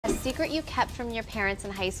secret you kept from your parents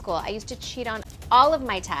in high school? I used to cheat on all of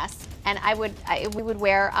my tests, and we would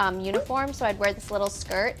wear uniforms, so I'd wear this little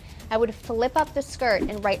skirt. I would flip up the skirt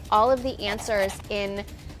and write all of the answers in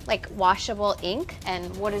like washable ink.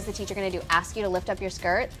 And what is the teacher gonna do? Ask you to lift up your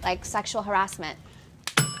skirt? Like sexual harassment.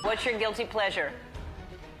 What's your guilty pleasure?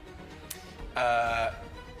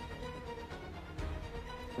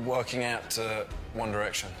 Working out to One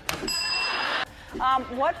Direction.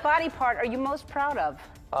 What body part are you most proud of?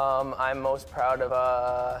 I'm most proud of,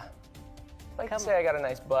 I like to say I got a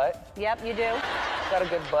nice butt. Yep, you do. Got a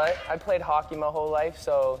good butt. I played hockey my whole life,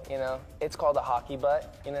 so, you know, it's called a hockey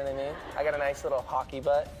butt, you know what I mean? I got a nice little hockey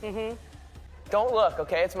butt. Mm-hmm. Don't look,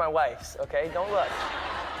 okay? It's my wife's, okay? Don't look.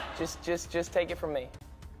 Just take it from me.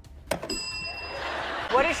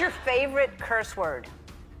 What is your favorite curse word?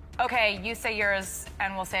 Okay, you say yours,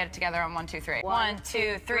 and we'll say it together on 1, 2, 3. 1,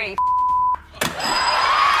 2, 3.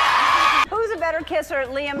 Who's a better kisser,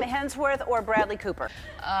 Liam Hemsworth or Bradley Cooper?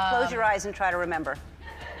 Close your eyes and try to remember.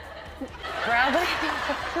 Bradley?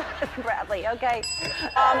 Bradley, okay.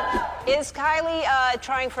 Is Kylie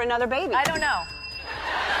trying for another baby? I don't know.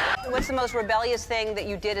 What's the most rebellious thing that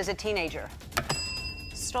you did as a teenager?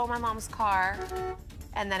 Stole my mom's car,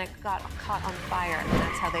 and then it got caught on fire, and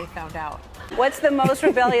that's how they found out. What's the most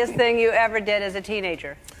rebellious thing you ever did as a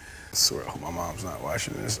teenager? I swear, I hope my mom's not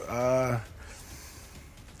watching this.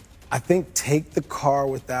 I think take the car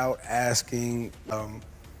without asking.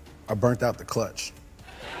 I burnt out the clutch.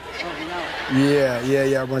 Oh, no.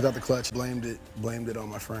 Yeah, I burnt out the clutch. Blamed it on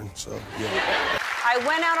my friend, so yeah. I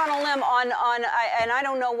went out on a limb and I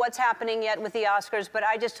don't know what's happening yet with the Oscars, but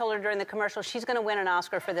I just told her during the commercial she's going to win an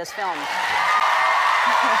Oscar for this film.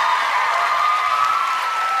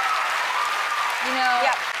 You know,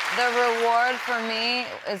 Yep. the reward for me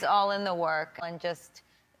is all in the work and just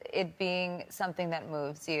it being something that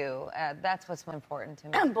moves you. That's what's important to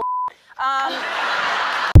me.